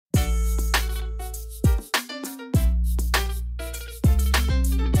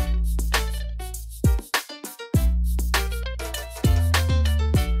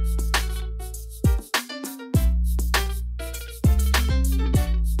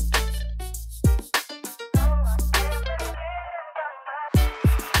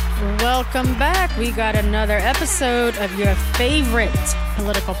welcome back. We got another episode of your favorite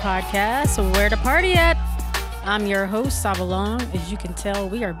political podcast, Where to Party At. I'm your host, Savalong. As you can tell,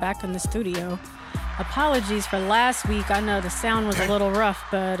 we are back in the studio. Apologies for last week. I know the sound was a little rough,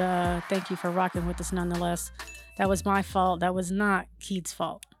 but thank you for rocking with us nonetheless. That was my fault. That was not Keith's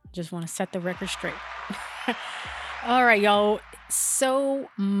fault. Just want to set the record straight. All right, y'all. So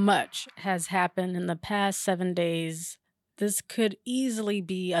much has happened in the past 7 days. This could easily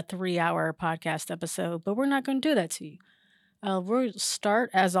be a 3-hour podcast episode, but we're not going to do that to you. We'll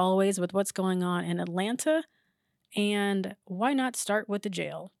start, as always, with what's going on in Atlanta. And why not start with the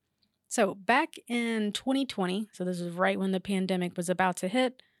jail? So back in 2020, so this is right when the pandemic was about to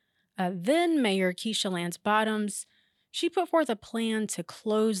hit, then Mayor Keisha Lance Bottoms, she put forth a plan to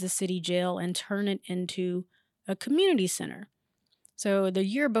close the city jail and turn it into a community center. So the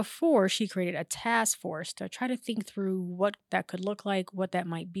year before, she created a task force to try to think through what that could look like, what that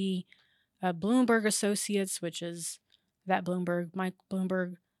might be. Bloomberg Associates, which is that Bloomberg, Mike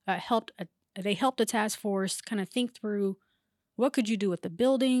Bloomberg, helped the task force kind of think through what could you do with the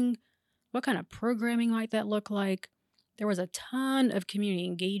building, what kind of programming might that look like. There was a ton of community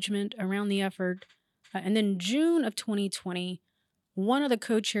engagement around the effort. And then June of 2020, one of the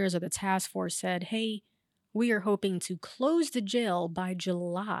co-chairs of the task force said, hey, we are hoping to close the jail by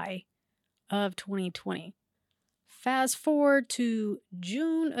July of 2020. Fast forward to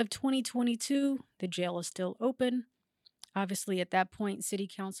June of 2022, the jail is still open. Obviously, at that point, City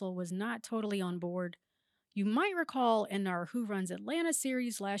Council was not totally on board. You might recall in our Who Runs Atlanta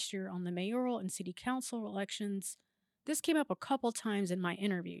series last year on the mayoral and city council elections, this came up a couple times in my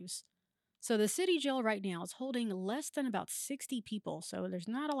interviews. So the city jail right now is holding less than about 60 people, so there's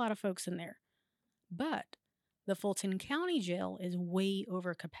not a lot of folks in there. But the Fulton County Jail is way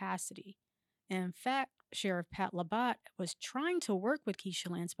over capacity. And in fact, Sheriff Pat Labatt was trying to work with Keisha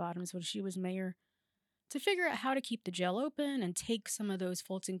Lance Bottoms when she was mayor to figure out how to keep the jail open and take some of those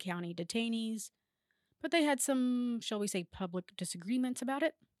Fulton County detainees. But they had some, shall we say, public disagreements about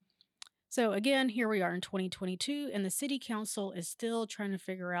it. So again, here we are in 2022, and the city council is still trying to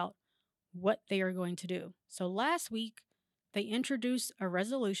figure out what they are going to do. So last week, they introduced a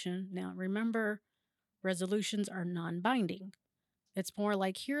resolution. Now, remember, resolutions are non-binding. It's more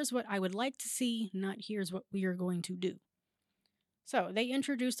like, here's what I would like to see, not here's what we are going to do. So they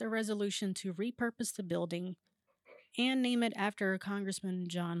introduced a resolution to repurpose the building and name it after Congressman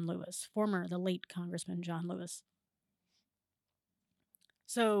John Lewis, the late Congressman John Lewis.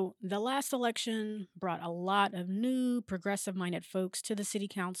 So the last election brought a lot of new progressive-minded folks to the city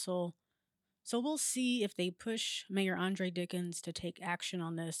council. So we'll see if they push Mayor Andre Dickens to take action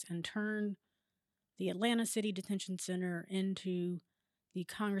on this and turn the Atlanta City Detention Center into the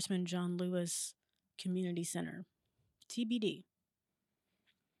Congressman John Lewis Community Center. TBD.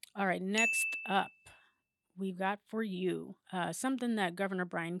 All right, next up, we've got for you something that Governor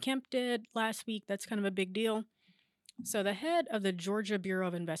Brian Kemp did last week. That's kind of a big deal. So the head of the Georgia Bureau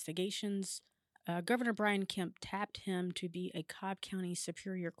of Investigations, Governor Brian Kemp tapped him to be a Cobb County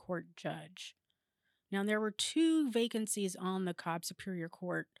Superior Court judge. Now, there were 2 vacancies on the Cobb Superior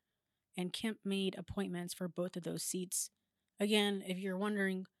Court, and Kemp made appointments for both of those seats. Again, if you're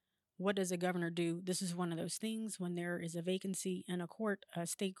wondering, what does a governor do? This is one of those things. When there is a vacancy in a court, a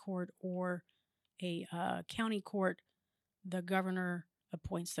state court, or a county court, the governor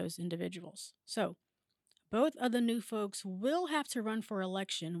appoints those individuals. So both of the new folks will have to run for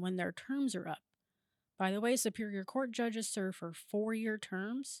election when their terms are up. By the way, Superior Court judges serve for 4-year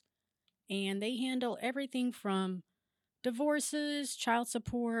terms, and they handle everything from divorces, child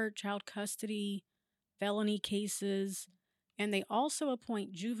support, child custody, felony cases, and they also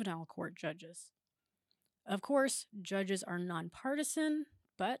appoint juvenile court judges. Of course, judges are nonpartisan,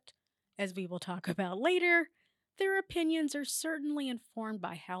 but as we will talk about later, their opinions are certainly informed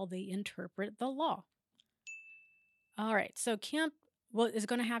by how they interpret the law. All right, so Kemp is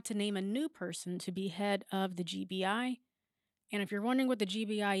going to have to name a new person to be head of the GBI. And if you're wondering what the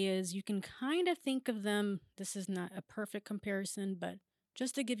GBI is, you can kind of think of them, this is not a perfect comparison, but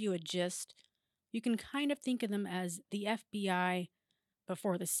just to give you a gist, you can kind of think of them as the FBI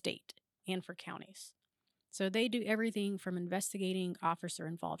before the state and for counties. So they do everything from investigating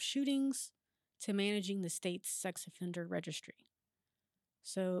officer-involved shootings to managing the state's sex offender registry.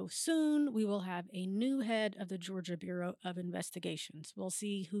 So soon we will have a new head of the Georgia Bureau of Investigations. We'll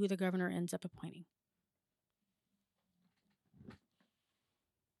see who the governor ends up appointing.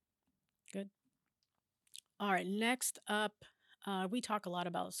 Good. All right, next up, we talk a lot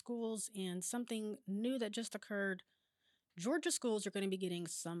about schools, and something new that just occurred. Georgia schools are going to be getting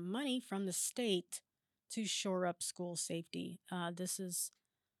some money from the state to shore up school safety. This is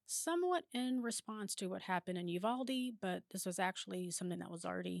somewhat in response to what happened in Uvalde, but this was actually something that was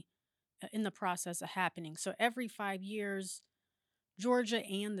already in the process of happening. So every 5 years, Georgia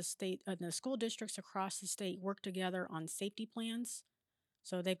and the school districts across the state work together on safety plans.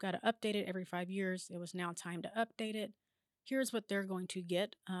 So they've got to update it every 5 years. It was now time to update it. Here's what they're going to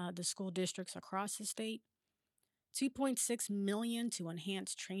get, the school districts across the state. $2.6 million to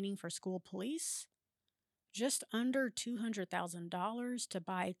enhance training for school police. Just under $200,000 to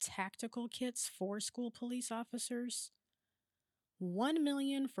buy tactical kits for school police officers. $1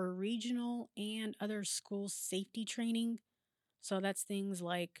 million for regional and other school safety training. So that's things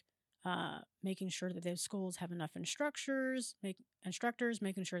like making sure that those schools have enough instructors,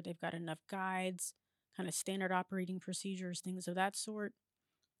 making sure they've got enough guides, kind of standard operating procedures, things of that sort.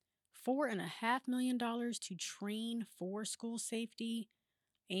 $4.5 million to train for school safety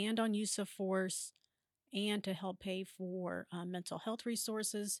and on use of force, and to help pay for mental health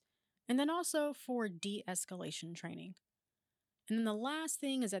resources, and then also for de-escalation training. And then the last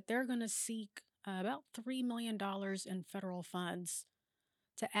thing is that they're going to seek about $3 million in federal funds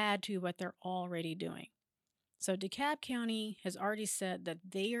to add to what they're already doing. So DeKalb County has already said that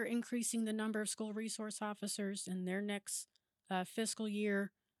they are increasing the number of school resource officers in their next fiscal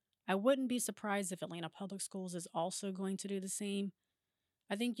year. I wouldn't be surprised if Atlanta Public Schools is also going to do the same.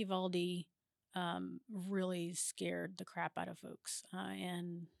 I think Uvalde really scared the crap out of folks.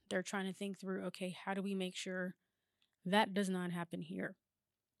 And they're trying to think through, okay, how do we make sure that does not happen here?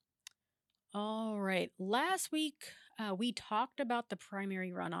 All right. Last week, we talked about the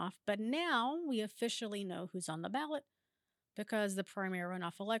primary runoff, but now we officially know who's on the ballot because the primary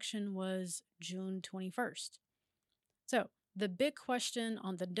runoff election was June 21st. So the big question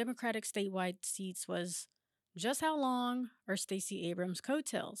on the Democratic statewide seats was just how long are Stacey Abrams'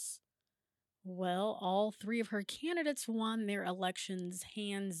 coattails? Well, all three of her candidates won their elections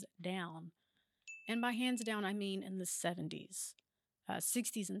hands down. And by hands down, I mean in the 70s,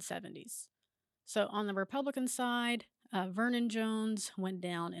 60s and 70s. So on the Republican side, Vernon Jones went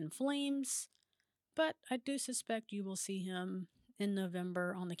down in flames, but I do suspect you will see him in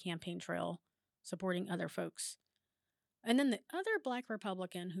November on the campaign trail supporting other folks. And then the other Black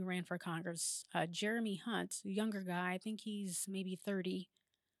Republican who ran for Congress, Jeremy Hunt, a younger guy, I think he's maybe 30,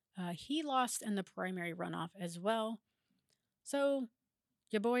 he lost in the primary runoff as well. So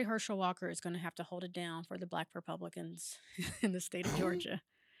your boy Herschel Walker is going to have to hold it down for the Black Republicans in the state of Georgia.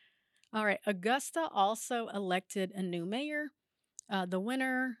 All right. Augusta also elected a new mayor. The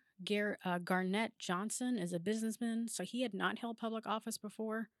winner, Garnett Johnson, is a businessman, so he had not held public office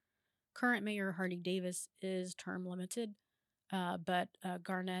before. Current mayor Hardy Davis is term limited, but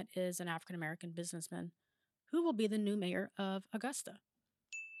Garnett is an African-American businessman who will be the new mayor of Augusta.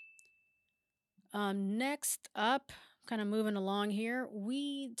 Next up, kind of moving along here,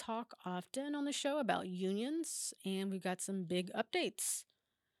 we talk often on the show about unions, and we've got some big updates.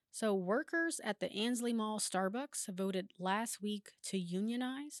 So workers at the Ansley Mall Starbucks voted last week to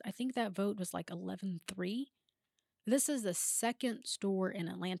unionize. I think that vote was like 11-3. This is the second store in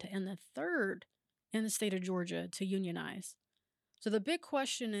Atlanta and the third in the state of Georgia to unionize. So the big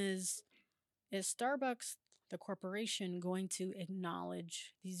question is Starbucks, the corporation, going to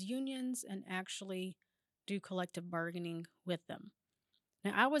acknowledge these unions and actually do collective bargaining with them?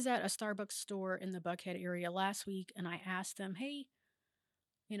 Now, I was at a Starbucks store in the Buckhead area last week, and I asked them, hey,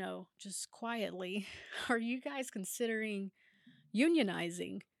 just quietly, are you guys considering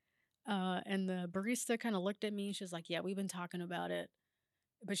unionizing? And the barista kind of looked at me and she's like, yeah, we've been talking about it.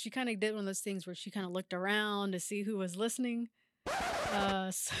 But she kind of did one of those things where she kind of looked around to see who was listening.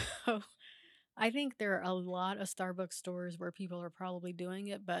 So I think there are a lot of Starbucks stores where people are probably doing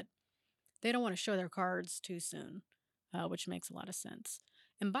it, but they don't want to show their cards too soon, which makes a lot of sense.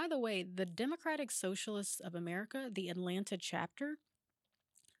 And by the way, the Democratic Socialists of America, the Atlanta chapter,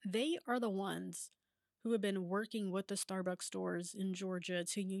 they are the ones who have been working with the Starbucks stores in Georgia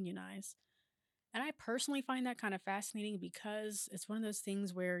to unionize. And I personally find that kind of fascinating because it's one of those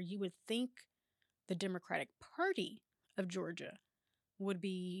things where you would think the Democratic Party of Georgia would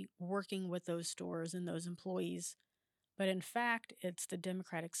be working with those stores and those employees. But in fact, it's the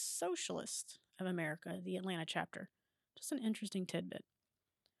Democratic Socialists of America, the Atlanta chapter. Just an interesting tidbit.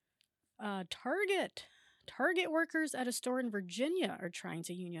 Target workers at a store in Virginia are trying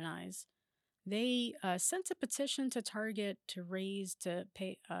to unionize. They sent a petition to Target to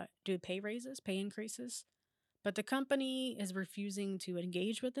do pay raises, pay increases, but the company is refusing to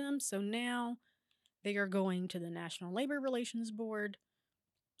engage with them. So now they are going to the National Labor Relations Board.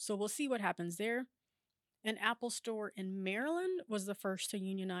 So we'll see what happens there. An Apple store in Maryland was the first to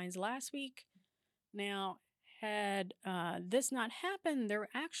unionize last week. Now, Had this not happened, they're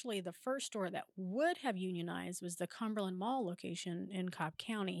actually the first store that would have unionized was the Cumberland Mall location in Cobb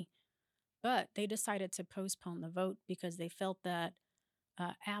County, but they decided to postpone the vote because they felt that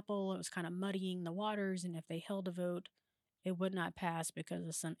Apple was kind of muddying the waters, and if they held a vote, it would not pass because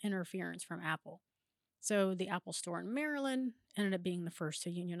of some interference from Apple. So the Apple store in Maryland ended up being the first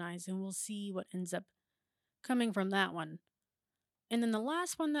to unionize, and we'll see what ends up coming from that one. And then the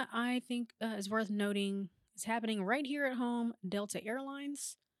last one that I think is worth noting is happening right here at home, Delta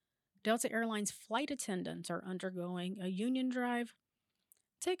Airlines. Delta Airlines flight attendants are undergoing a union drive.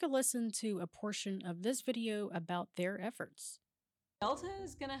 Take a listen to a portion of this video about their efforts. Delta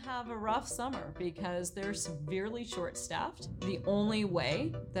is going to have a rough summer because they're severely short-staffed. The only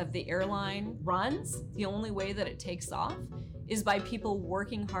way that the airline runs, the only way that it takes off, is by people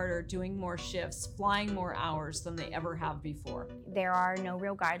working harder, doing more shifts, flying more hours than they ever have before. There are no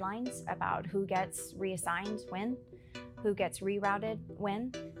real guidelines about who gets reassigned when, who gets rerouted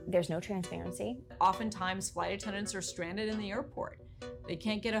when. There's no transparency. Oftentimes, flight attendants are stranded in the airport. They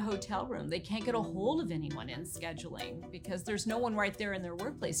can't get a hotel room. They can't get a hold of anyone in scheduling because there's no one right there in their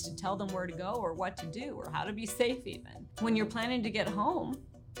workplace to tell them where to go or what to do or how to be safe even. When you're planning to get home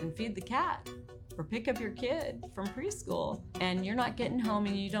and feed the cat or pick up your kid from preschool and you're not getting home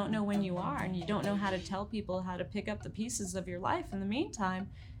and you don't know when you are and you don't know how to tell people how to pick up the pieces of your life in the meantime,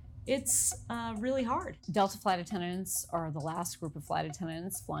 it's really hard. Delta flight attendants are the last group of flight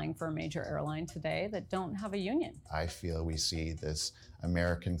attendants flying for a major airline today that don't have a union. I feel we see this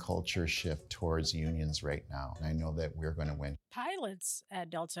American culture shift towards unions right now. And I know that we're going to win. Pilots at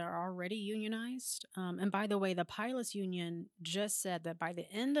Delta are already unionized. And by the way, the pilots union just said that by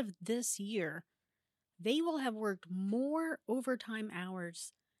the end of this year, they will have worked more overtime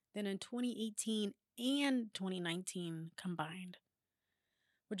hours than in 2018 and 2019 combined.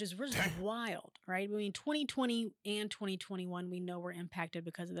 Which is really wild, right? I mean, 2020 and 2021, we know were impacted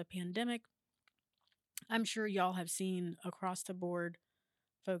because of the pandemic. I'm sure y'all have seen across the board,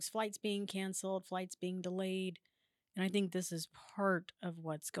 folks, flights being canceled, flights being delayed. And I think this is part of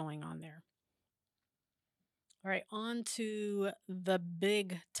what's going on there. All right, on to the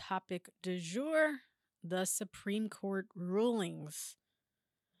big topic du jour, the Supreme Court rulings.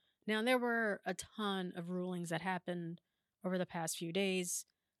 Now, there were a ton of rulings that happened over the past few days.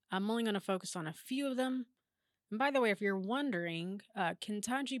 I'm only going to focus on a few of them. And by the way, if you're wondering,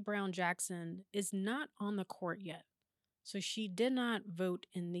 Ketanji Brown Jackson is not on the court yet. So she did not vote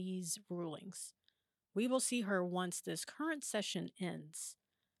in these rulings. We will see her once this current session ends.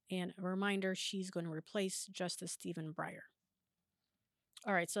 And a reminder, she's going to replace Justice Stephen Breyer.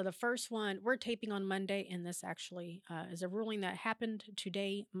 All right, so the first one, we're taping on Monday, and this actually is a ruling that happened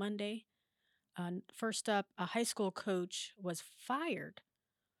today, Monday. First up, a high school coach was fired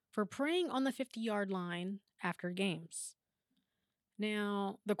for praying on the 50-yard line after games.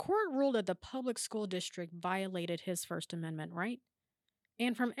 Now, the court ruled that the public school district violated his First Amendment right.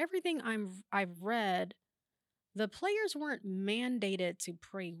 And from everything I've read, the players weren't mandated to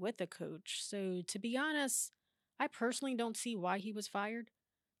pray with the coach. So to be honest, I personally don't see why he was fired.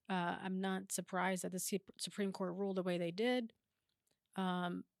 I'm not surprised that the Supreme Court ruled the way they did.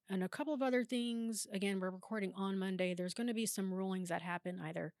 And a couple of other things. Again, we're recording on Monday. There's going to be some rulings that happen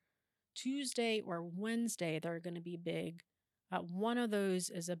either Tuesday or Wednesday that are going to be big. One of those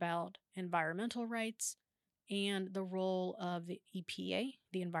is about environmental rights and the role of the EPA,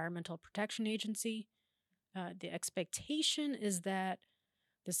 the Environmental Protection Agency. The expectation is that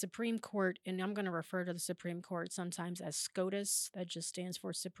the Supreme Court, and I'm going to refer to the Supreme Court sometimes as SCOTUS, that just stands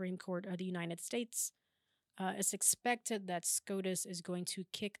for Supreme Court of the United States. It's expected that SCOTUS is going to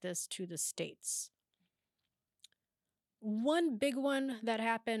kick this to the states. One big one that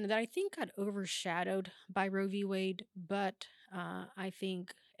happened that I think got overshadowed by Roe v. Wade, but I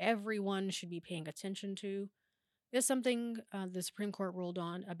think everyone should be paying attention to, is something the Supreme Court ruled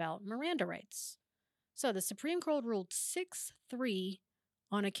on about Miranda rights. So the Supreme Court ruled 6-3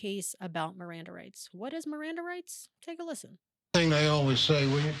 on a case about Miranda rights. What is Miranda rights? Take a listen. Thing they always say,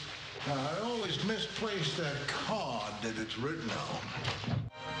 William, I always misplace that card that it's written on.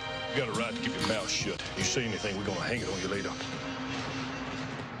 You got a right to keep your mouth shut. You say anything, we're gonna hang it on you later.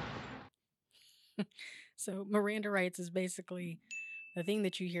 So Miranda rights is basically the thing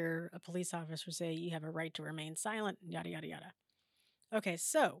that you hear a police officer say, you have a right to remain silent, yada, yada, yada. Okay,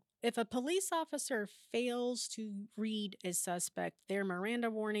 so if a police officer fails to read a suspect their Miranda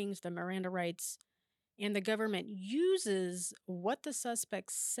warnings, the Miranda rights, and the government uses what the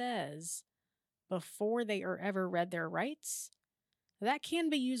suspect says before they are ever read their rights, that can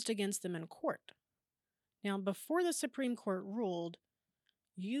be used against them in court. Now, before the Supreme Court ruled,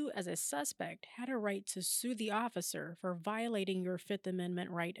 you as a suspect had a right to sue the officer for violating your Fifth Amendment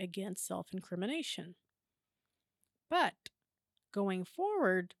right against self-incrimination. But going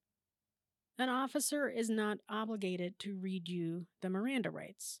forward, an officer is not obligated to read you the Miranda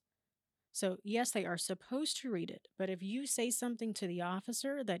rights. So yes, they are supposed to read it, but if you say something to the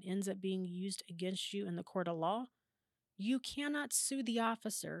officer that ends up being used against you in the court of law, you cannot sue the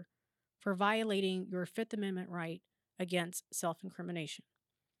officer for violating your Fifth Amendment right against self-incrimination.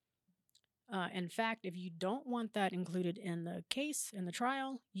 In fact, if you don't want that included in the case, in the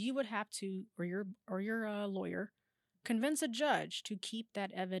trial, you would have to, or your lawyer, convince a judge to keep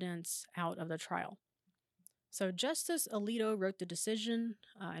that evidence out of the trial. So Justice Alito wrote the decision,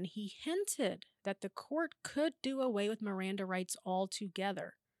 and he hinted that the court could do away with Miranda rights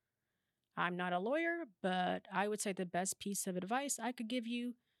altogether. I'm not a lawyer, but I would say the best piece of advice I could give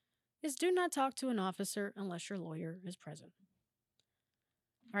you is do not talk to an officer unless your lawyer is present.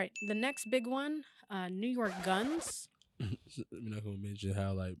 All right, the next big one, New York guns. I'm not going to mention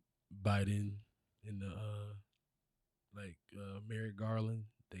how, like, Biden and the, Merrick Garland,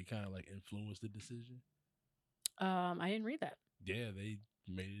 they kind of, like, influenced the decision. I didn't read that. Yeah, they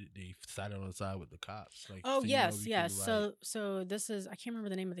made it. They sided on the side with the cops. Like, oh, so yes. So this is, I can't remember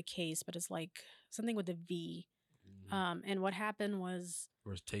the name of the case, but it's like something with a V. Mm-hmm. And what happened was,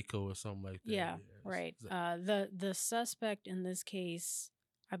 or Takeo or something like that. Yeah, right. The suspect in this case,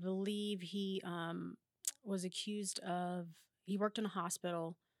 I believe he was accused of, he worked in a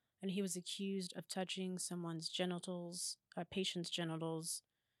hospital, and he was accused of touching someone's genitals, a patient's genitals.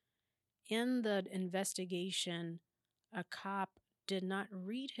 In the investigation, a cop did not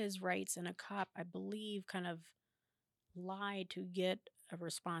read his rights, and a cop, I believe, kind of lied to get a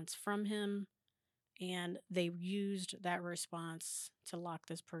response from him, and they used that response to lock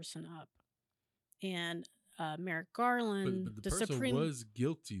this person up. And Merrick Garland, but the person was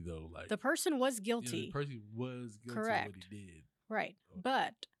guilty, though. Like, the person was guilty. Yeah, the person was guilty. Correct. Of what he did. Right.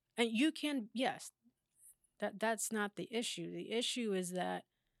 But, and you can, yes, that's not the issue. The issue is that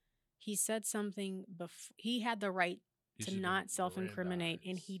he said something before, he had the right to not self-incriminate,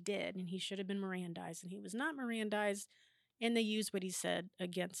 and he did, and he should have been Mirandized, and he was not Mirandized, and they used what he said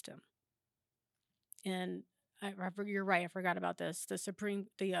against him. And you're right, I forgot about this. The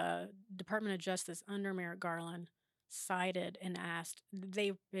Department of Justice under Merrick Garland sided and asked,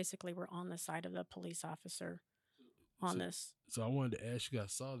 they basically were on the side of the police officer on this. So I wanted to ask you, I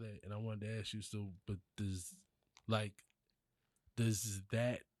saw that, and I wanted to ask you, but does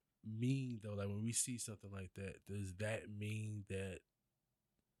that mean, though, like when we see something like that, does that mean that,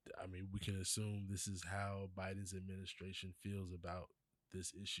 I mean, we can assume this is how Biden's administration feels about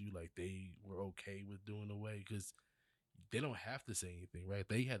this issue? Like, they were okay with doing away, because they don't have to say anything, right?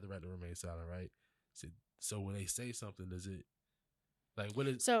 They had the right to remain silent, right? So when they say something, does it, like, what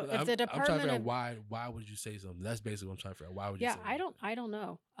is, so if the Department I'm trying to figure out why would you say something? That's basically what I'm trying to figure out. Why would you say something? I don't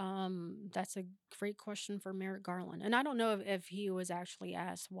know. That's a great question for Merrick Garland. And I don't know if he was actually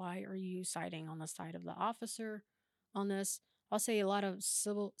asked, why are you siding on the side of the officer on this? I'll say a lot of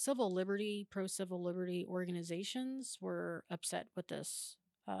pro-civil liberty organizations were upset with this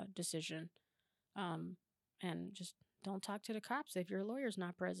decision. And just don't talk to the cops if your lawyer's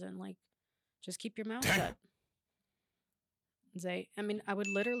not present. Like, just keep your mouth shut. I would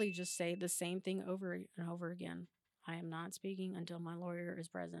literally just say the same thing over and over again. I am not speaking until my lawyer is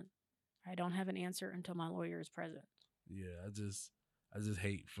present. I don't have an answer until my lawyer is present. Yeah, I just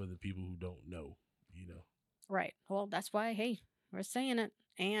hate for the people who don't know, you know. Right. Well, that's why, hey, we're saying it.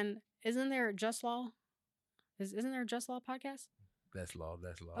 And isn't there Just Law? Isn't there a Just Law podcast? That's Law.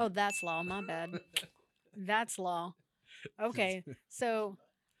 Oh, That's Law. My bad. That's Law. Okay. So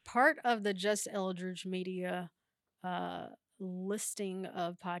part of the Just Eldridge Media listing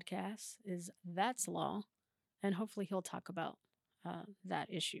of podcasts is That's Law, and hopefully he'll talk about that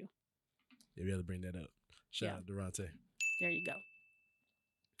issue. Yeah, we have to bring that up. Shout out Durante. There you go.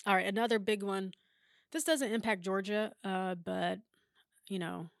 All right, another big one. This doesn't impact Georgia, but you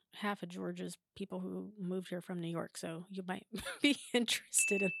know, half of Georgia's people who moved here from New York, so you might be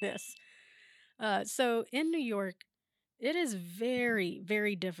interested in this. So in New York, it is very,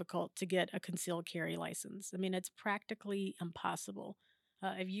 very difficult to get a concealed carry license. I mean, it's practically impossible.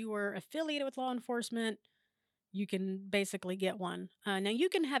 If you were affiliated with law enforcement, you can basically get one. Now, you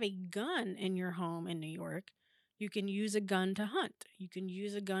can have a gun in your home in New York. You can use a gun to hunt. You can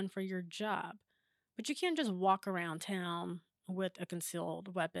use a gun for your job. But you can't just walk around town with a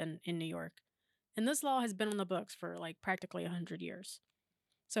concealed weapon in New York. And this law has been on the books for like practically 100 years.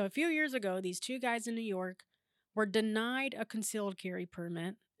 So a few years ago, these two guys in New York were denied a concealed carry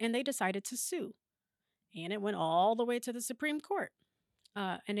permit, and they decided to sue. And it went all the way to the Supreme Court.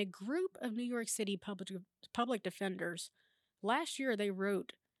 And a group of New York City public defenders, last year they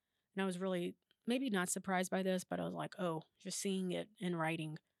wrote, and I was really maybe not surprised by this, but I was like, oh, just seeing it in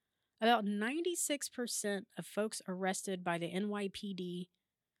writing. About 96% of folks arrested by the NYPD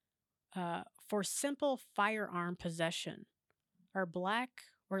for simple firearm possession are Black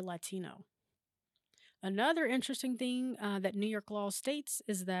or Latino. Another interesting thing that New York law states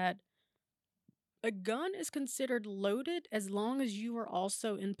is that a gun is considered loaded as long as you are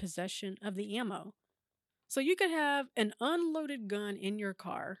also in possession of the ammo. So you could have an unloaded gun in your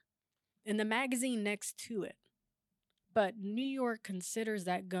car and the magazine next to it, but New York considers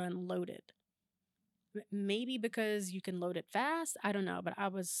that gun loaded. Maybe because you can load it fast. I don't know, but I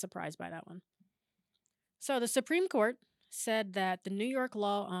was surprised by that one. So the Supreme Court said that the New York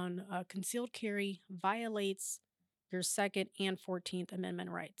law on concealed carry violates your Second and 14th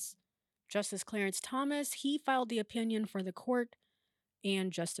Amendment rights. Justice Clarence Thomas, he filed the opinion for the court,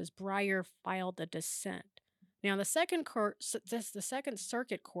 and Justice Breyer filed the dissent. Now, the Second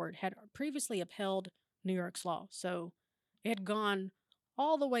Circuit Court had previously upheld New York's law, so it had gone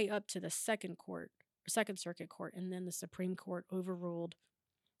all the way up to the Second Circuit Court, and then the Supreme Court overruled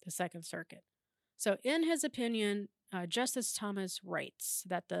the Second Circuit. So, in his opinion, Justice Thomas writes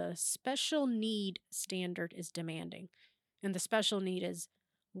that the special need standard is demanding, and the special need is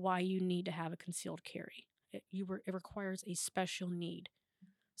why you need to have a concealed carry. It requires a special need.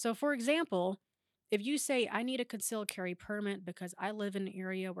 So, for example, if you say, I need a concealed carry permit because I live in an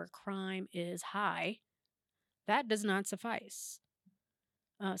area where crime is high, that does not suffice.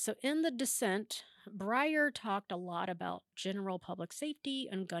 So, in the dissent, Breyer talked a lot about general public safety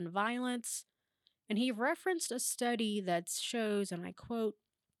and gun violence, and he referenced a study that shows, and I quote,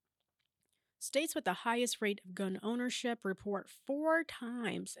 states with the highest rate of gun ownership report 4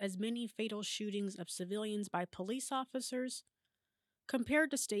 times as many fatal shootings of civilians by police officers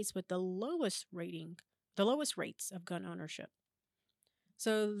compared to states with the lowest rates of gun ownership.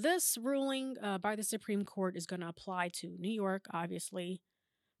 So this ruling by the Supreme Court is going to apply to New York, obviously,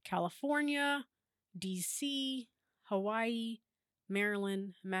 California, DC, Hawaii,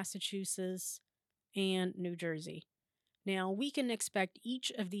 Maryland, Massachusetts, and New Jersey. Now, we can expect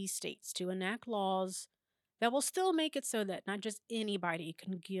each of these states to enact laws that will still make it so that not just anybody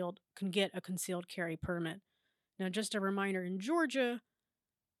can get a concealed carry permit. Now, just a reminder, in Georgia,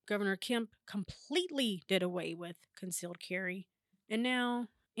 Governor Kemp completely did away with concealed carry, and now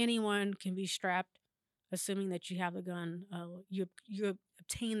anyone can be strapped, assuming that you have the gun, you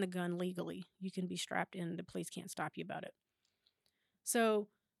obtain the gun legally. You can be strapped and the police can't stop you about it. So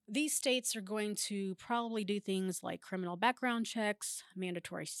these states are going to probably do things like criminal background checks,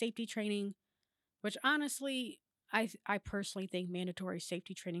 mandatory safety training, which honestly, I personally think mandatory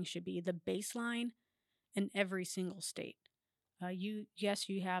safety training should be the baseline in every single state. You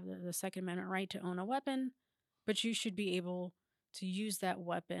have the Second Amendment right to own a weapon, but you should be able to use that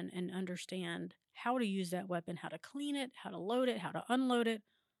weapon and understand how to use that weapon, how to clean it, how to load it, how to unload it,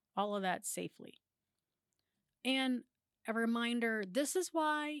 all of that safely. And a reminder, this is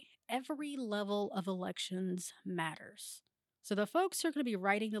why every level of elections matters. So the folks who are going to be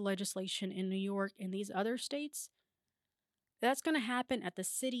writing the legislation in New York and these other states, that's going to happen at the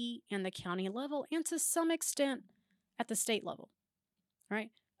city and the county level, and to some extent at the state level, right?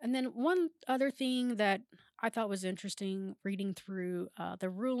 And then one other thing that I thought was interesting reading through the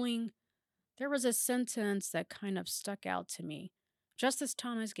ruling, there was a sentence that kind of stuck out to me. Justice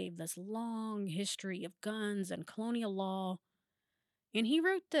Thomas gave this long history of guns and colonial law, and he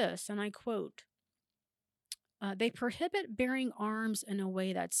wrote this, and I quote, they prohibit bearing arms in a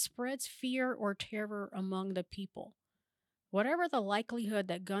way that spreads fear or terror among the people. Whatever the likelihood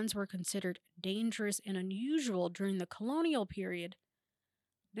that guns were considered dangerous and unusual during the colonial period,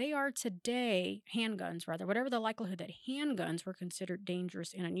 they are today, handguns rather, whatever the likelihood that handguns were considered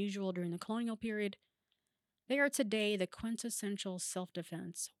dangerous and unusual during the colonial period, they are today the quintessential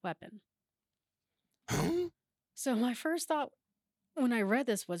self-defense weapon. So my first thought when I read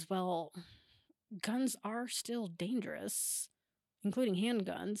this was, well, guns are still dangerous, including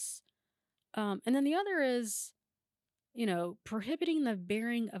handguns. And then the other is, prohibiting the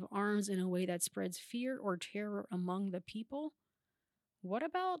bearing of arms in a way that spreads fear or terror among the people. What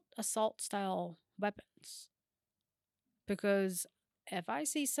about assault-style weapons? Because if I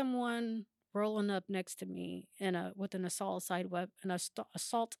see someone rolling up next to me with an assault-style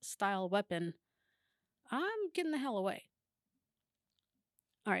weapon, I'm getting the hell away.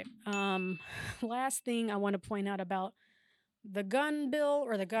 All right. Last thing I want to point out about the gun bill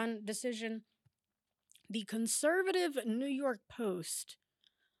or the gun decision. The conservative New York Post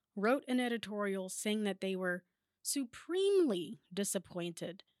wrote an editorial saying that they were supremely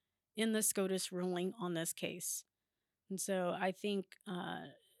disappointed in the SCOTUS ruling on this case. And so I think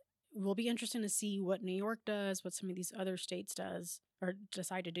it will be interesting to see what New York does, what some of these other states does, or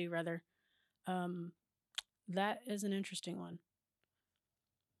decide to do, rather. That is an interesting one.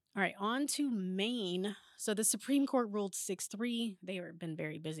 All right, on to Maine. So the Supreme Court ruled 6-3. They have been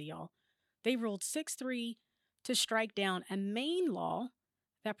very busy, y'all. They ruled 6-3 to strike down a Maine law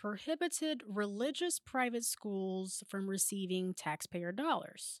that prohibited religious private schools from receiving taxpayer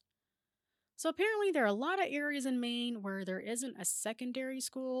dollars. So apparently there are a lot of areas in Maine where there isn't a secondary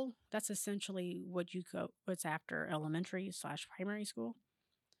school. That's essentially what's after elementary/primary school.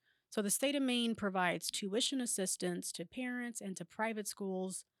 So the state of Maine provides tuition assistance to parents and to private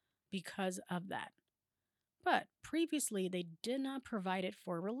schools because of that. But previously, they did not provide it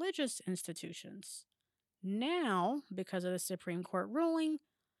for religious institutions. Now, because of the Supreme Court ruling,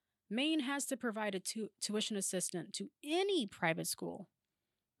 Maine has to provide a tuition assistance to any private school.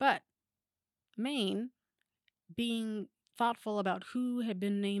 But Maine, being thoughtful about who had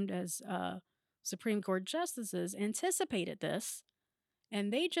been named as Supreme Court justices, anticipated this,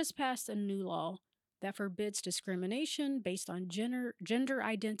 and they just passed a new law that forbids discrimination based on gender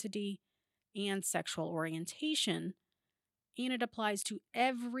identity and sexual orientation, and it applies to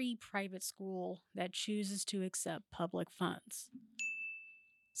every private school that chooses to accept public funds.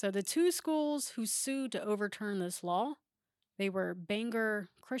 So the two schools who sued to overturn this law, they were Bangor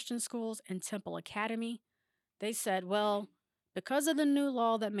Christian Schools and Temple Academy. They said, well, because of the new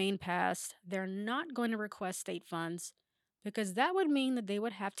law that Maine passed, they're not going to request state funds because that would mean that they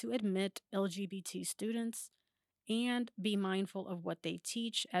would have to admit LGBT students and be mindful of what they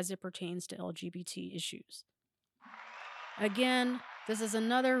teach as it pertains to LGBT issues. Again, this is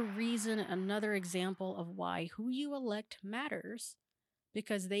another reason, another example of why who you elect matters,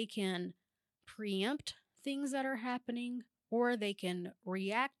 because they can preempt things that are happening or they can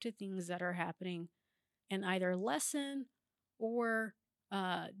react to things that are happening and either lessen or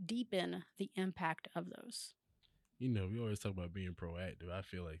deepen the impact of those. You know, we always talk about being proactive. I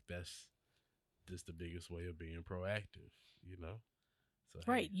feel like that's just the biggest way of being proactive, you know? So,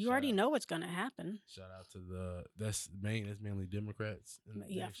 right. You already know what's going to happen. Shout out to that's mainly Democrats.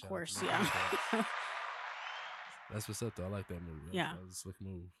 Yeah, of course. Yeah. That's what's up, though. I like that move. Yeah. That was a slick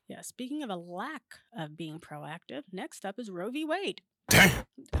move. Yeah. Speaking of a lack of being proactive, next up is Roe v. Wade. Damn.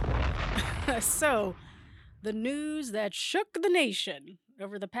 So, the news that shook the nation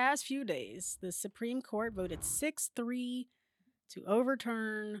over the past few days, the Supreme Court voted 6-3 to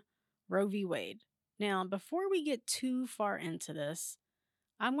overturn Roe v. Wade. Now, before we get too far into this,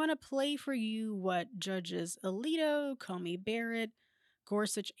 I'm going to play for you what Judges Alito, Comey Barrett,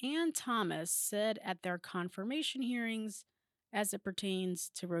 Gorsuch, and Thomas said at their confirmation hearings as it pertains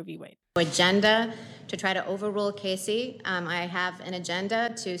to Roe v. Wade. Agenda to try to overrule Casey. I have an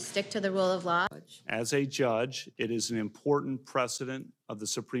agenda to stick to the rule of law. As a judge, it is an important precedent of the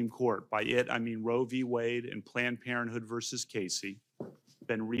Supreme Court. By it, I mean Roe v. Wade and Planned Parenthood versus Casey.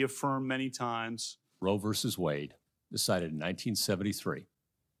 Been reaffirmed many times. Roe versus Wade, decided in 1973,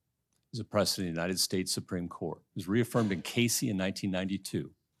 is a precedent in the United States Supreme Court. It was reaffirmed in Casey in 1992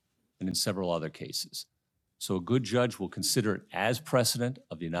 and in several other cases. So a good judge will consider it as precedent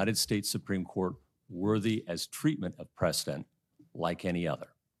of the United States Supreme Court, worthy as treatment of precedent like any other.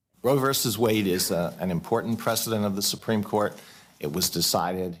 Roe versus Wade is an important precedent of the Supreme Court. It was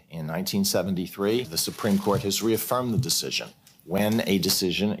decided in 1973. The Supreme Court has reaffirmed the decision. When a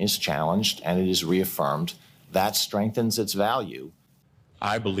decision is challenged and it is reaffirmed, that strengthens its value.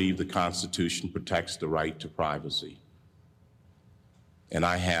 I believe the Constitution protects the right to privacy. And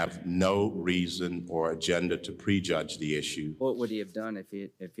I have no reason or agenda to prejudge the issue. What would he have done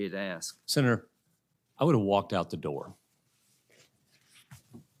if he'd asked? Senator, I would have walked out the door.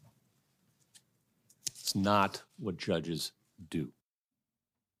 It's not what judges do.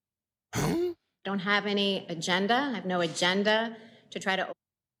 Don't have any agenda. I have no agenda to try to.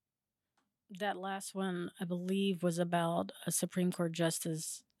 That last one, I believe, was about a Supreme Court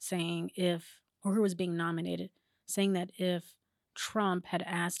justice saying who was being nominated, saying that if Trump had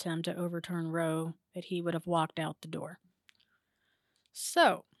asked him to overturn Roe, that he would have walked out the door.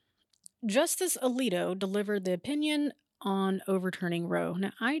 So, Justice Alito delivered the opinion on overturning Roe.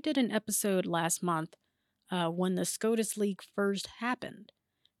 Now, I did an episode last month when the SCOTUS leak first happened,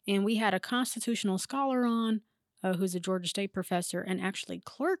 and we had a constitutional scholar on who's a Georgia State professor and actually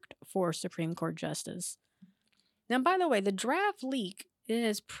clerked for Supreme Court justice. Now, by the way, the draft leak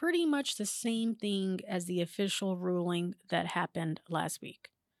is pretty much the same thing as the official ruling that happened last week.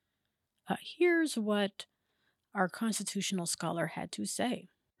 Here's what our constitutional scholar had to say.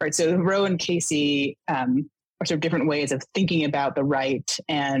 Right, so Roe and Casey or sort of different ways of thinking about the right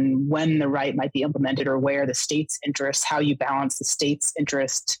and when the right might be implemented, or where the state's interest, how you balance the state's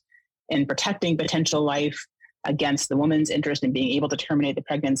interest in protecting potential life against the woman's interest in being able to terminate the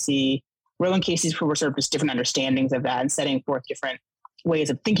pregnancy. Roe and Casey's were sort of just different understandings of that and setting forth different ways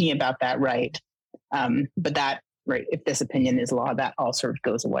of thinking about that right. But that, right, if this opinion is law, that all sort of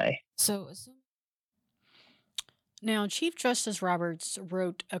goes away. Now, Chief Justice Roberts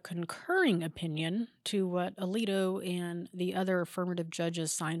wrote a concurring opinion to what Alito and the other affirmative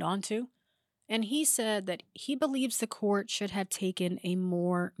judges signed on to, and he said that he believes the court should have taken a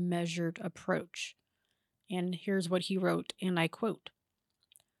more measured approach. And here's what he wrote, and I quote,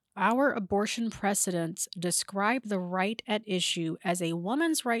 "Our abortion precedents describe the right at issue as a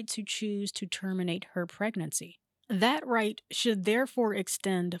woman's right to choose to terminate her pregnancy. That right should therefore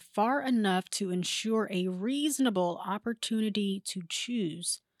extend far enough to ensure a reasonable opportunity to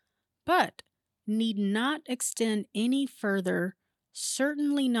choose, but need not extend any further,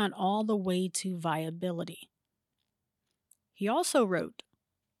 certainly not all the way to viability." He also wrote,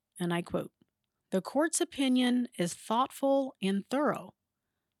 and I quote, "The court's opinion is thoughtful and thorough,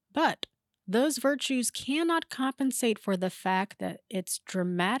 but those virtues cannot compensate for the fact that its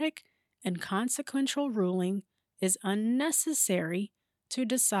dramatic and consequential ruling is unnecessary to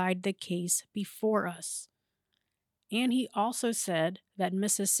decide the case before us." And he also said that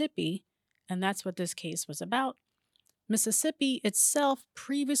Mississippi, and that's what this case was about, Mississippi itself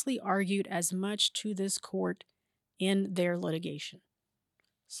previously argued as much to this court in their litigation.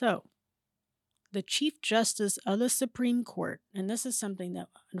 So, the Chief Justice of the Supreme Court, and this is something that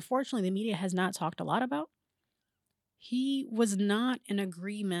unfortunately the media has not talked a lot about, he was not in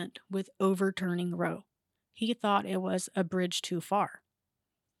agreement with overturning Roe. He thought it was a bridge too far.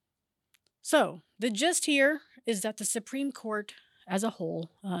 So, the gist here is that the Supreme Court as a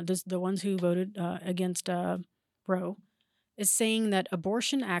whole, the ones who voted against Roe, is saying that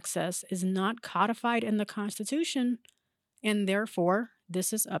abortion access is not codified in the Constitution, and therefore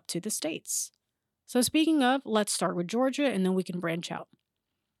this is up to the states. So speaking of, let's start with Georgia and then we can branch out.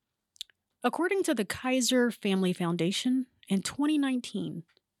 According to the Kaiser Family Foundation, in 2019,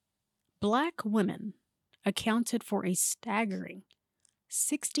 Black women accounted for a staggering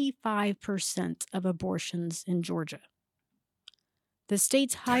 65% of abortions in Georgia. The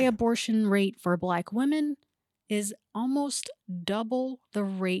state's high abortion rate for Black women is almost double the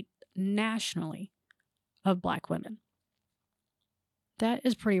rate nationally of Black women. That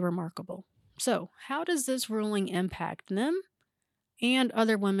is pretty remarkable. So, how does this ruling impact them and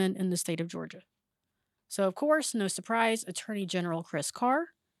other women in the state of Georgia? So, of course, no surprise, Attorney General Chris Carr,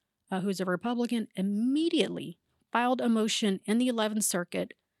 who's a Republican, immediately filed a motion in the 11th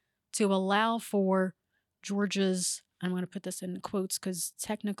Circuit to allow for Georgia's, I'm going to put this in quotes because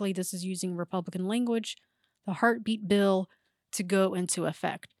technically this is using Republican language, the heartbeat bill to go into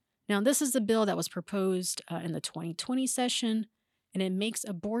effect. Now, this is the bill that was proposed in the 2020 session, and it makes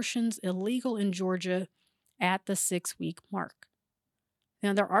abortions illegal in Georgia at the 6-week mark.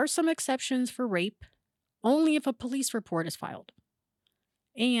 Now, there are some exceptions for rape, only if a police report is filed.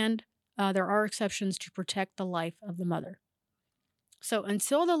 And there are exceptions to protect the life of the mother. So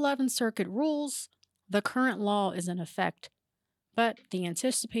until the 11th Circuit rules, the current law is in effect. But the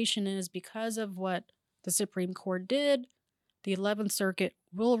anticipation is because of what the Supreme Court did, the 11th Circuit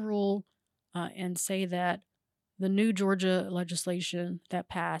will rule and say that the new Georgia legislation that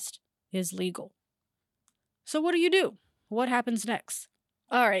passed is legal. So what do? What happens next?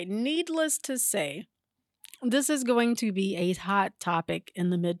 All right, needless to say, this is going to be a hot topic in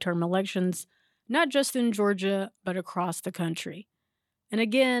the midterm elections, not just in Georgia, but across the country. And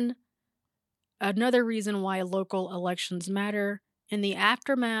again, another reason why local elections matter. In the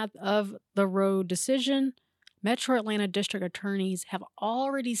aftermath of the Roe decision, Metro Atlanta district attorneys have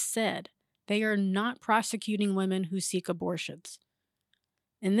already said they are not prosecuting women who seek abortions.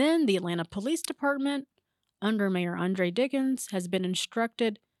 And then the Atlanta Police Department, under Mayor Andre Dickens, has been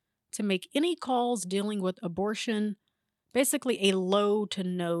instructed to make any calls dealing with abortion basically a low to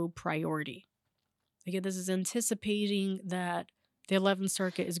no priority. Again, this is anticipating that the 11th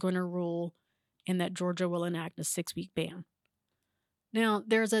Circuit is going to rule and that Georgia will enact a 6-week ban. Now,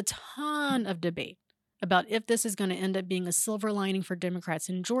 there's a ton of debate about if this is going to end up being a silver lining for Democrats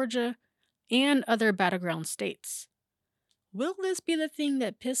in Georgia and other battleground states. Will this be the thing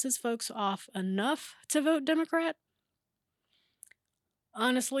that pisses folks off enough to vote Democrat?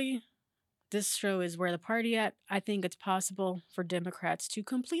 Honestly, this show is Where the Party At. I think it's possible for Democrats to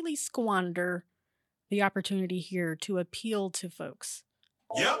completely squander the opportunity here to appeal to folks.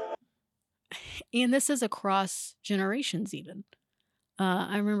 Yep. And this is across generations even.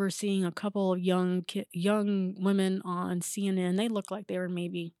 I remember seeing a couple of young women on CNN. They looked like they were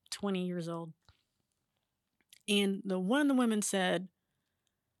maybe 20 years old. And one of the women said,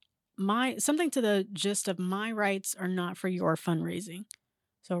 something to the gist of, my rights are not for your fundraising.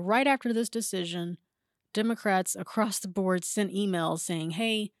 So right after this decision, Democrats across the board sent emails saying,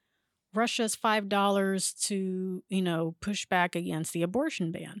 hey, Russia's $5 to, push back against the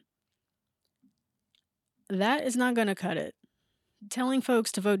abortion ban. That is not going to cut it. Telling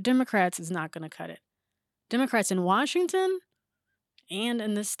folks to vote Democrats is not going to cut it. Democrats in Washington and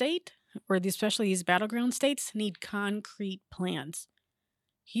in the state, or especially these battleground states, need concrete plans.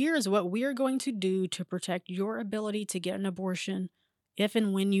 Here's what we are going to do to protect your ability to get an abortion if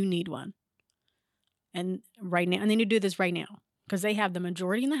and when you need one. And right now, and they need to do this right now because they have the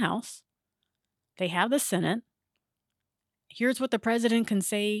majority in the House. They have the Senate. Here's what the president can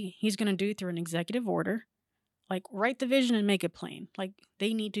say he's going to do through an executive order. Like, write the vision and make it plain. Like,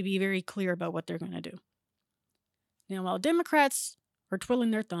 they need to be very clear about what they're going to do. Now, while Democrats are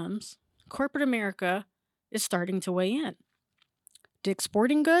twiddling their thumbs, corporate America is starting to weigh in. Dick's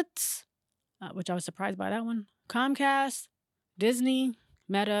Sporting Goods, which I was surprised by that one, Comcast, Disney,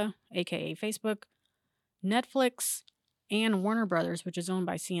 Meta, aka Facebook, Netflix, and Warner Brothers, which is owned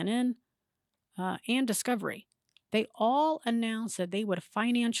by CNN, and Discovery. They all announced that they would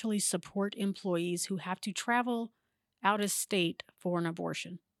financially support employees who have to travel out of state for an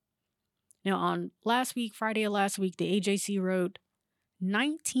abortion. Now, on Friday of last week, the AJC wrote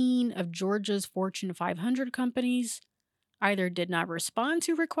 19 of Georgia's Fortune 500 companies either did not respond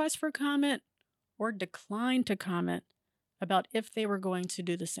to requests for comment or declined to comment about if they were going to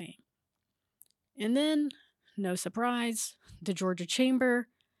do the same. And then, no surprise, the Georgia Chamber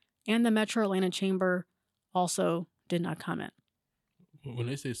and the Metro Atlanta Chamber also did not comment. When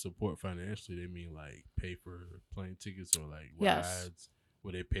they say support financially, they mean like pay for plane tickets or like Yes. rides.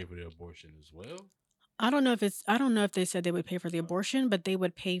 Would they pay for the abortion as well? I don't know if they said they would pay for the abortion, but they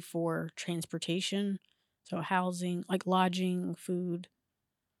would pay for transportation, so housing, like lodging, food,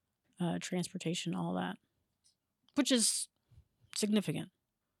 transportation, all that, which is significant.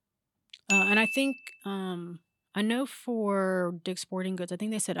 And I think I know for Dick's Sporting Goods, I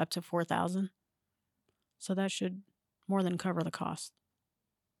think they said up to $4,000, so that should more than cover the cost.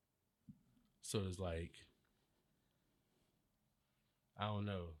 So it's like, I don't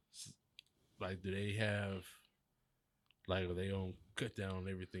know. Like, do they have, like, are they gonna cut down on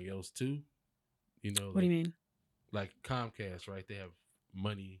everything else too? What do you mean? Like Comcast, right? They have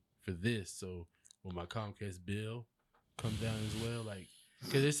money for this, so will my Comcast bill come down as well? Like,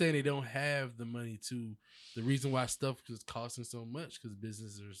 because they're saying they don't have the money to. The reason why stuff is costing so much because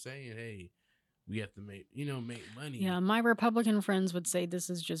businesses are saying, "Hey, we have to make money." Yeah, my Republican friends would say this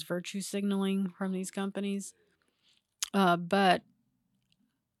is just virtue signaling from these companies. But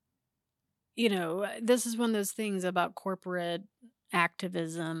this is one of those things about corporate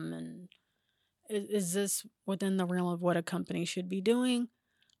activism, and is this within the realm of what a company should be doing?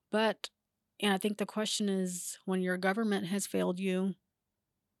 But I think the question is, when your government has failed you,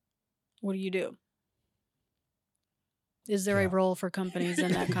 what do? Is there a role for companies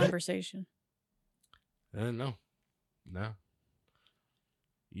in that conversation? I don't know. No.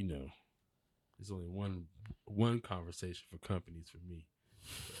 There's only one conversation for companies for me.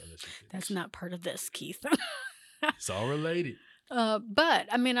 That's not part of this, Keith. It's all related. But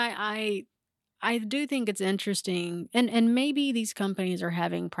I mean, I do think it's interesting, and maybe these companies are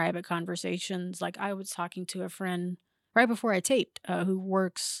having private conversations. Like, I was talking to a friend right before I taped, who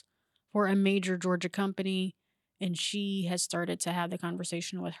works for a major Georgia company, and she has started to have the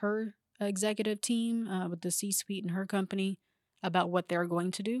conversation with her executive team, with the C-suite in her company, about what they're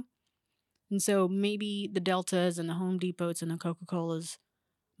going to do. And so maybe the Deltas and the Home Depots and the Coca-Colas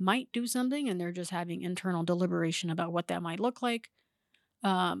might do something, and they're just having internal deliberation about what that might look like.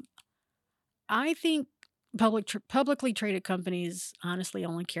 I think publicly traded companies honestly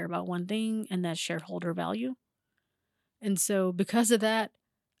only care about one thing, and that's shareholder value. And so because of that,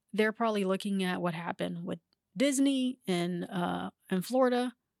 they're probably looking at what happened with Disney in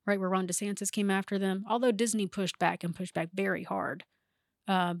Florida, right, where Ron DeSantis came after them. Although Disney pushed back very hard.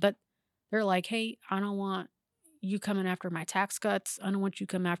 But they're like, hey, I don't want you coming after my tax cuts. I don't want you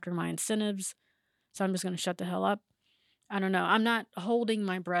coming after my incentives. So I'm just going to shut the hell up. I don't know. I'm not holding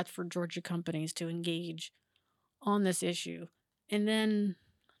my breath for Georgia companies to engage on this issue. And then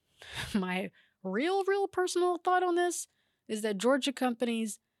my real personal thought on this is that Georgia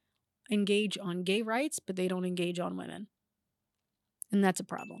companies engage on gay rights, but they don't engage on women. And that's a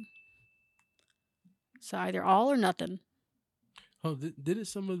problem. So either all or nothing. Oh, didn't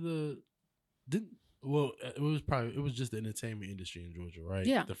Well, it was just the entertainment industry in Georgia, right?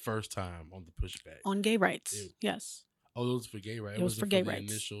 Yeah. The first time on the pushback. On gay rights, yes. Oh, it was for gay rights? It was for gay the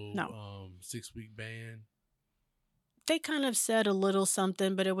rights. initial No. 6-week ban? They kind of said a little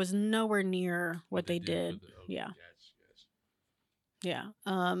something, but it was nowhere near what they did. Yeah. Yeah.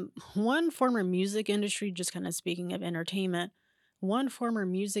 One former music industry, just kind of speaking of entertainment, one former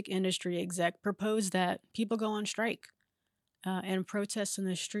music industry exec proposed that people go on strike and protest in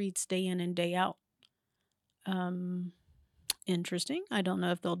the streets day in and day out. Interesting. I don't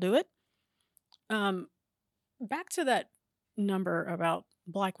know if they'll do it. Back to that number about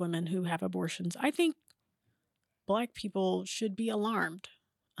Black women who have abortions. I think Black people should be alarmed,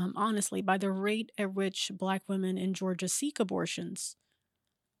 honestly, by the rate at which Black women in Georgia seek abortions.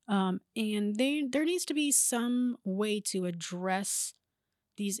 And there needs to be some way to address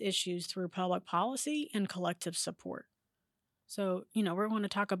these issues through public policy and collective support. So, we're going to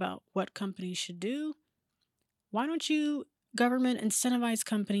talk about what companies should do. Why don't you, government, incentivize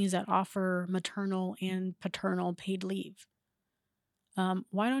companies that offer maternal and paternal paid leave?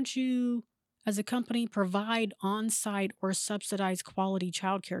 Why don't you, as a company, provide on-site or subsidized quality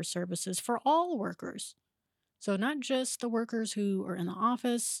childcare services for all workers? So not just the workers who are in the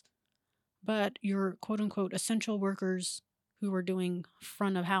office, but your quote-unquote essential workers who are doing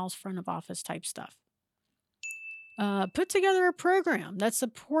front of house, front of office type stuff. Put together a program that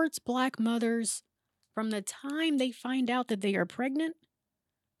supports Black mothers from the time they find out that they are pregnant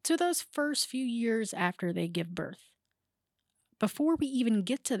to those first few years after they give birth. Before we even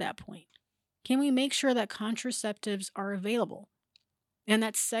get to that point, can we make sure that contraceptives are available and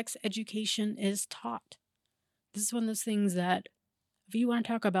that sex education is taught? This is one of those things that, if you want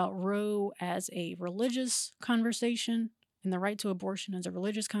to talk about Roe as a religious conversation and the right to abortion as a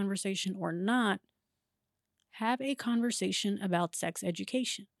religious conversation or not, have a conversation about sex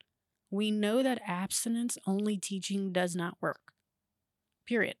education. We know that abstinence-only teaching does not work.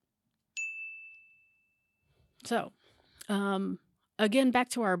 Period. So, again, back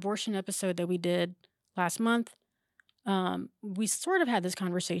to our abortion episode that we did last month. We sort of had this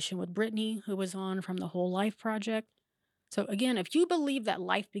conversation with Brittany, who was on from the Whole Life Project. So again, if you believe that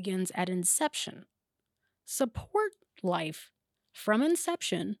life begins at inception, support life from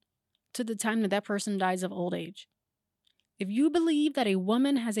inception to the time that that person dies of old age. If you believe that a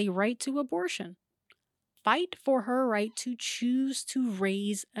woman has a right to abortion, fight for her right to choose to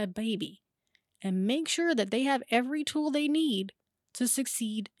raise a baby and make sure that they have every tool they need to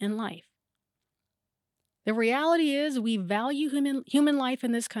succeed in life. The reality is we value human life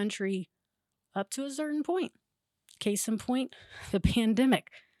in this country up to a certain point. Case in point, the pandemic.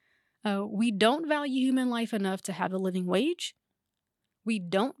 We don't value human life enough to have a living wage. We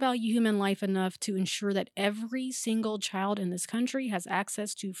don't value human life enough to ensure that every single child in this country has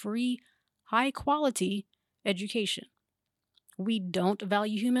access to free, high-quality education. We don't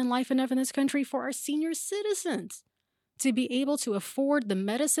value human life enough in this country for our senior citizens to be able to afford the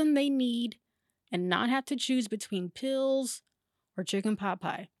medicine they need and not have to choose between pills or chicken pot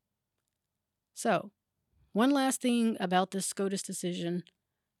pie. So, one last thing about this SCOTUS decision.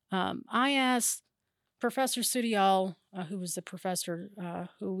 I asked Professor Sudial, who was the professor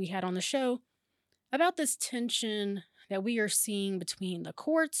who we had on the show, about this tension that we are seeing between the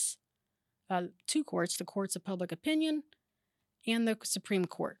courts, two courts, the courts of public opinion and the Supreme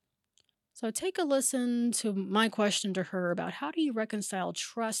Court. So take a listen to my question to her about how do you reconcile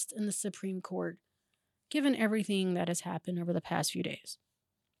trust in the Supreme Court given everything that has happened over the past few days?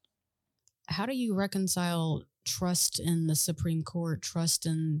 How do you reconcile trust in the Supreme Court, trust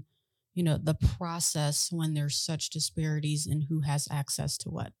in, the process when there's such disparities in who has access to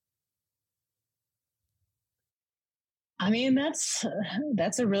what? I mean, that's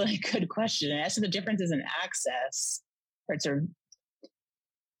a really good question. And as to the differences in access, right, sort of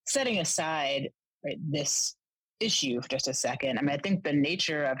setting aside this issue for just a second, I mean, I think the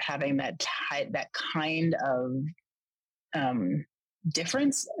nature of having that kind of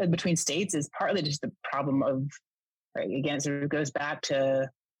difference between states is partly just the problem of, again, it sort of goes back to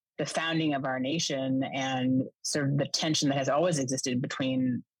the founding of our nation and sort of the tension that has always existed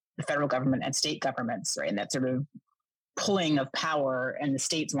between the federal government and state governments, right? And that sort of pulling of power and the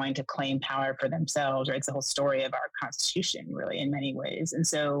states wanting to claim power for themselves, right? It's the whole story of our Constitution, really, in many ways. And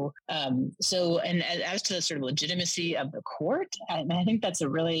so, and as to the sort of legitimacy of the court, I think that's a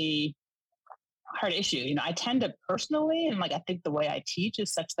really hard issue. I tend to personally, and I think the way I teach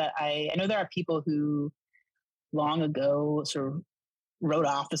is such that I know there are people who long ago sort of wrote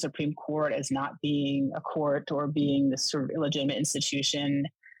off the Supreme Court as not being a court or being this sort of illegitimate institution.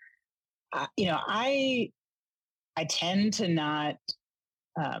 I tend to not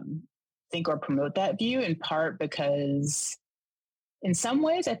think or promote that view, in part because in some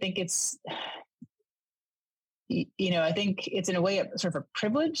ways I think it's, I think it's in a way sort of a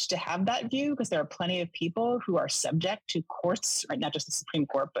privilege to have that view, because there are plenty of people who are subject to courts, right? Not just the Supreme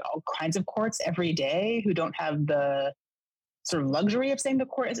Court, but all kinds of courts every day, who don't have the sort of luxury of saying the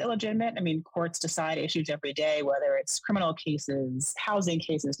court is illegitimate. I mean, courts decide issues every day, whether it's criminal cases, housing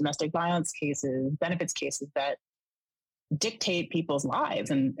cases, domestic violence cases, benefits cases that dictate people's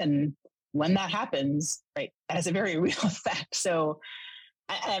lives. And when that happens, right, that has a very real effect. So,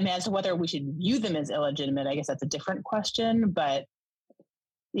 I mean, as to whether we should view them as illegitimate, I guess that's a different question. But,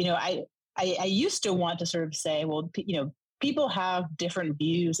 I used to want to sort of say, well, people have different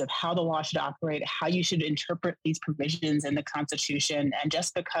views of how the law should operate, how you should interpret these provisions in the Constitution. And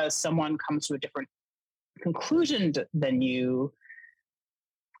just because someone comes to a different conclusion than you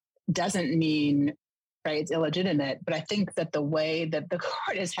doesn't mean, right, it's illegitimate. But I think that the way that the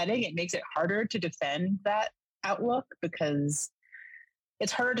court is heading, it makes it harder to defend that outlook, because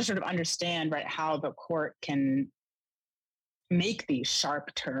it's harder to sort of understand, right, how the court can make these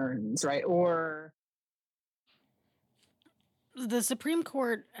sharp turns, right? Or the Supreme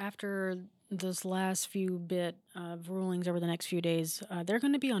Court, after this last few bit of rulings over the next few days, they're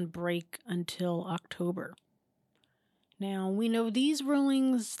going to be on break until October. Now, we know these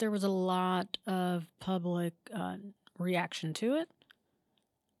rulings, there was a lot of public reaction to it.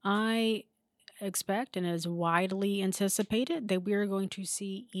 I expect, and is widely anticipated, that we are going to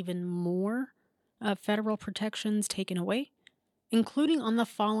see even more federal protections taken away, including on the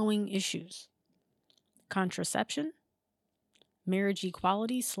following issues: contraception, marriage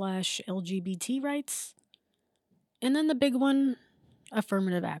equality / LGBT rights, and then the big one,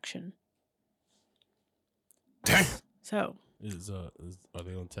 affirmative action. So, are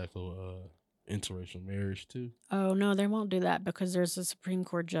they going to tackle interracial marriage too? Oh no, they won't do that, because there's a Supreme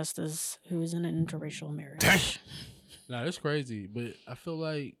Court justice who is in an interracial marriage. Nah, that's crazy. But I feel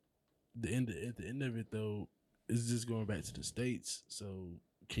like at the end of it though, it's just going back to the states. So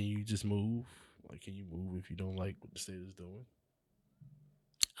can you just move? Like, can you move if you don't like what the state is doing?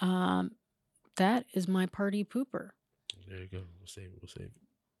 That is my party pooper. There you go. We'll save it.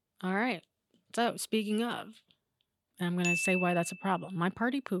 All right. So speaking of, I'm going to say why that's a problem. My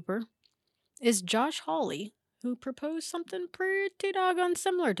party pooper is Josh Hawley, who proposed something pretty doggone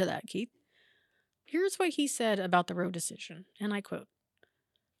similar to that, Keith. Here's what he said about the Roe decision, and I quote,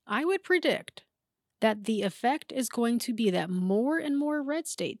 "I would predict that the effect is going to be that more and more red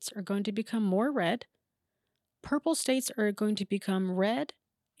states are going to become more red, purple states are going to become red,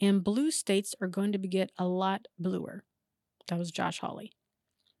 and blue states are going to get a lot bluer." That was Josh Hawley.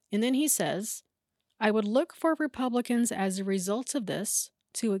 And then he says, "I would look for Republicans as a result of this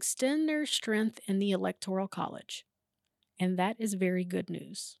to extend their strength in the Electoral College. And that is very good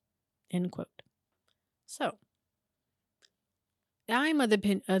news." End quote. So, I'm of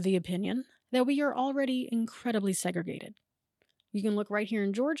the opinion that we are already incredibly segregated. You can look right here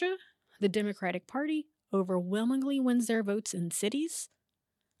in Georgia. The Democratic Party overwhelmingly wins their votes in cities.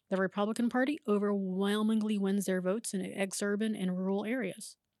 The Republican Party overwhelmingly wins their votes in exurban and rural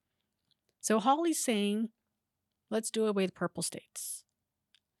areas. So Hawley's saying, let's do away with purple states.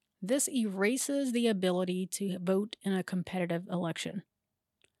 This erases the ability to vote in a competitive election.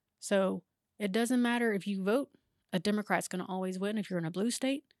 So it doesn't matter if you vote, a Democrat's going to always win if you're in a blue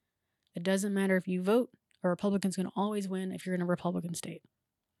state. It doesn't matter if you vote, a Republican's going to always win if you're in a Republican state.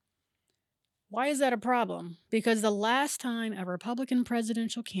 Why is that a problem? Because the last time a Republican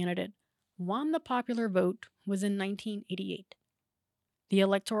presidential candidate won the popular vote was in 1988. The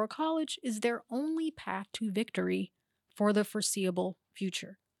Electoral College is their only path to victory for the foreseeable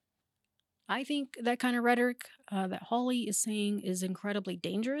future. I think that kind of rhetoric that Hawley is saying is incredibly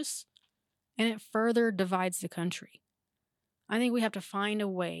dangerous, and it further divides the country. I think we have to find a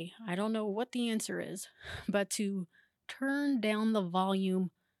way, I don't know what the answer is, but to turn down the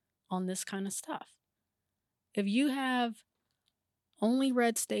volume on this kind of stuff. If you have only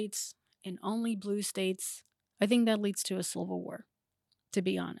red states and only blue states, I think that leads to a civil war, to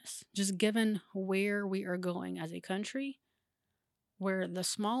be honest. Just given where we are going as a country, where the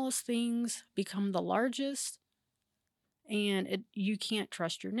smallest things become the largest, and you can't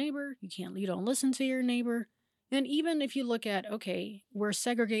trust your neighbor, you don't listen to your neighbor. And even if you look at, okay, we're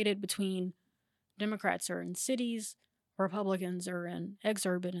segregated between Democrats are in cities, Republicans are in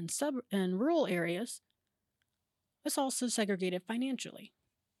exurban and rural areas, it's also segregated financially.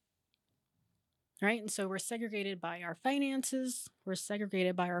 Right? And so we're segregated by our finances, we're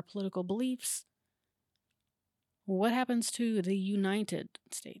segregated by our political beliefs. What happens to the United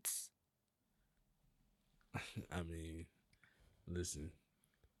States? I mean, listen,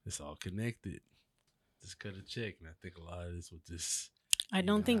 It's all connected. Just cut a check, and I think a lot of this with this. I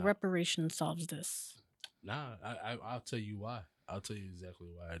don't think reparations solves this. Nah, I'll tell you why. I'll tell you exactly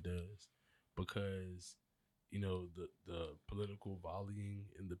why it does. Because, the political volleying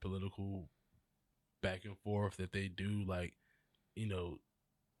and the political back and forth that they do, like,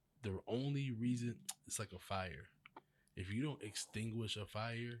 the only reason, it's like a fire. If you don't extinguish a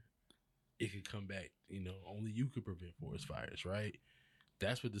fire, it could come back. Only you could prevent forest fires, right?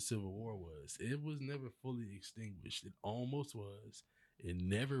 That's what the Civil War was. It was never fully extinguished. It almost was. It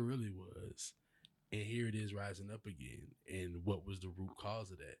never really was. And here it is rising up again. And what was the root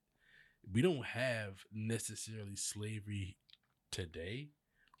cause of that? We don't have necessarily slavery today,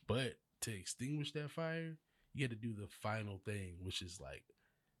 but to extinguish that fire, you got to do the final thing, which is like,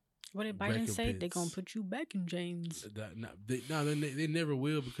 what did Biden say? They're going to put you back in chains. They never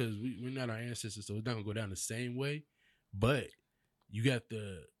will, because we're not our ancestors, so it's not going to go down the same way. But you got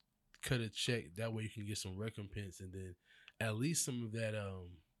to cut a check. That way you can get some recompense, and then at least some of that,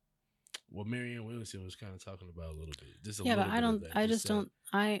 what Marianne Williamson was kind of talking about a little bit. Just a little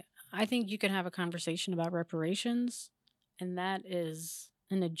bit. I think you can have a conversation about reparations, and that is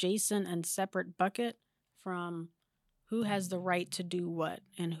an adjacent and separate bucket from who has the right to do what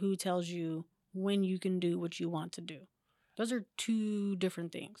and who tells you when you can do what you want to do. Those are two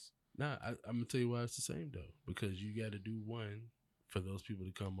different things. Nah, I'm going to tell you why it's the same, though. Because you got to do one for those people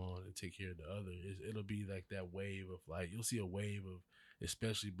to come on and take care of the other. It'll be like that wave of, like, you'll see a wave of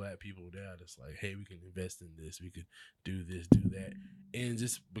especially Black people now that's like, hey, we can invest in this. We could do this, do that. And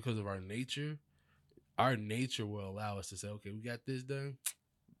just because of our nature will allow us to say, okay, we got this done.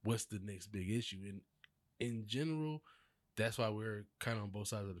 What's the next big issue? And in general, that's why we're kind of on both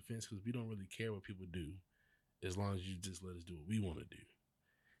sides of the fence, because we don't really care what people do as long as you just let us do what we want to do.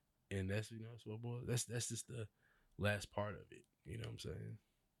 And that's, that's just the last part of it. You know what I'm saying?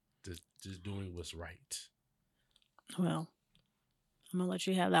 Just doing what's right. Well, I'm going to let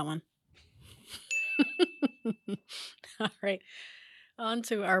you have that one. All right. On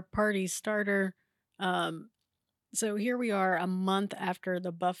to our party starter. So here we are a month after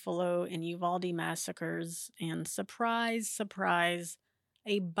the Buffalo and Uvalde massacres, and surprise, surprise,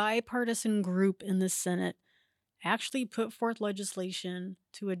 a bipartisan group in the Senate actually put forth legislation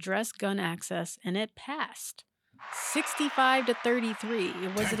to address gun access, and it passed 65-33.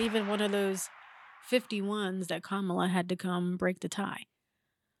 It wasn't even one of those 51s that Kamala had to come break the tie.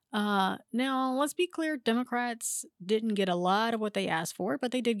 Now, let's be clear, Democrats didn't get a lot of what they asked for,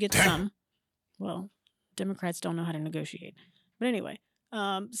 but they did get some. Well, Democrats don't know how to negotiate. But anyway,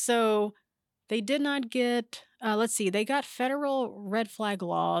 so they did not get, they got federal red flag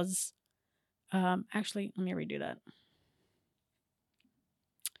laws. Actually, let me redo that.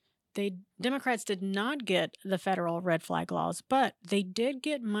 Democrats did not get the federal red flag laws, but they did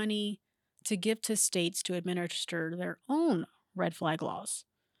get money to give to states to administer their own red flag laws.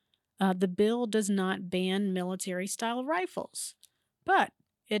 The bill does not ban military-style rifles, but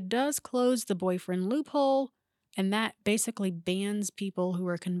it does close the boyfriend loophole, and that basically bans people who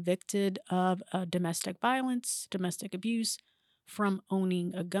are convicted of domestic violence, domestic abuse, from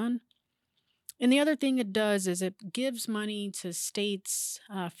owning a gun. And the other thing it does is it gives money to states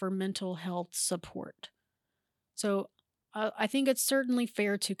for mental health support. So I think it's certainly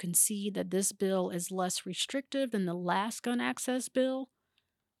fair to concede that this bill is less restrictive than the last gun access bill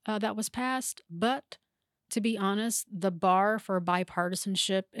that was passed. But to be honest, the bar for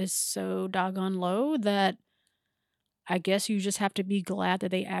bipartisanship is so doggone low that I guess you just have to be glad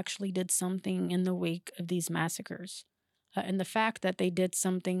that they actually did something in the wake of these massacres. And the fact that they did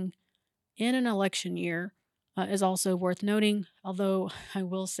something in an election year is also worth noting, although I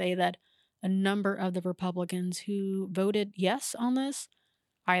will say that a number of the Republicans who voted yes on this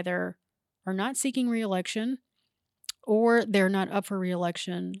either are not seeking re-election or they're not up for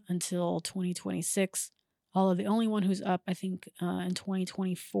re-election until 2026. Although the only one who's up, I think, in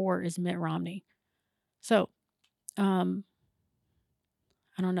 2024 is Mitt Romney. So, I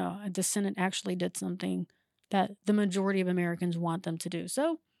don't know. The Senate actually did something that the majority of Americans want them to do.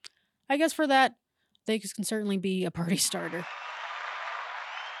 So, I guess for that, they can certainly be a party starter.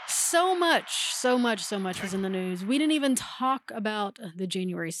 So much was in the news. We didn't even talk about the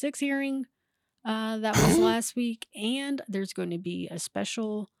January 6th hearing that was last week, and there's going to be a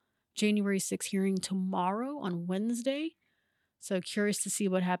special January 6th hearing tomorrow on Wednesday. So curious to see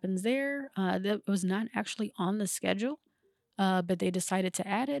what happens there. That was not actually on the schedule, but they decided to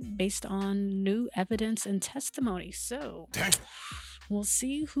add it based on new evidence and testimony. So we'll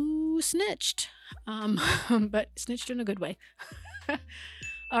see who snitched, but snitched in a good way.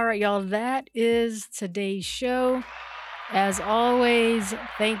 All right, y'all, that is today's show. As always,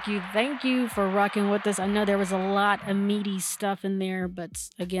 thank you for rocking with us. I know there was a lot of meaty stuff in there, but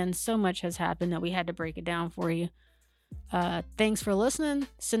again, so much has happened that we had to break it down for you. Thanks for listening.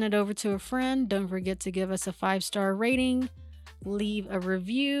 Send it over to a friend. Don't forget to give us a 5-star rating, leave a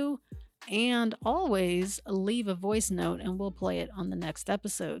review, and always leave a voice note, and we'll play it on the next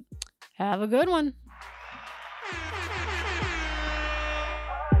episode. Have a good one.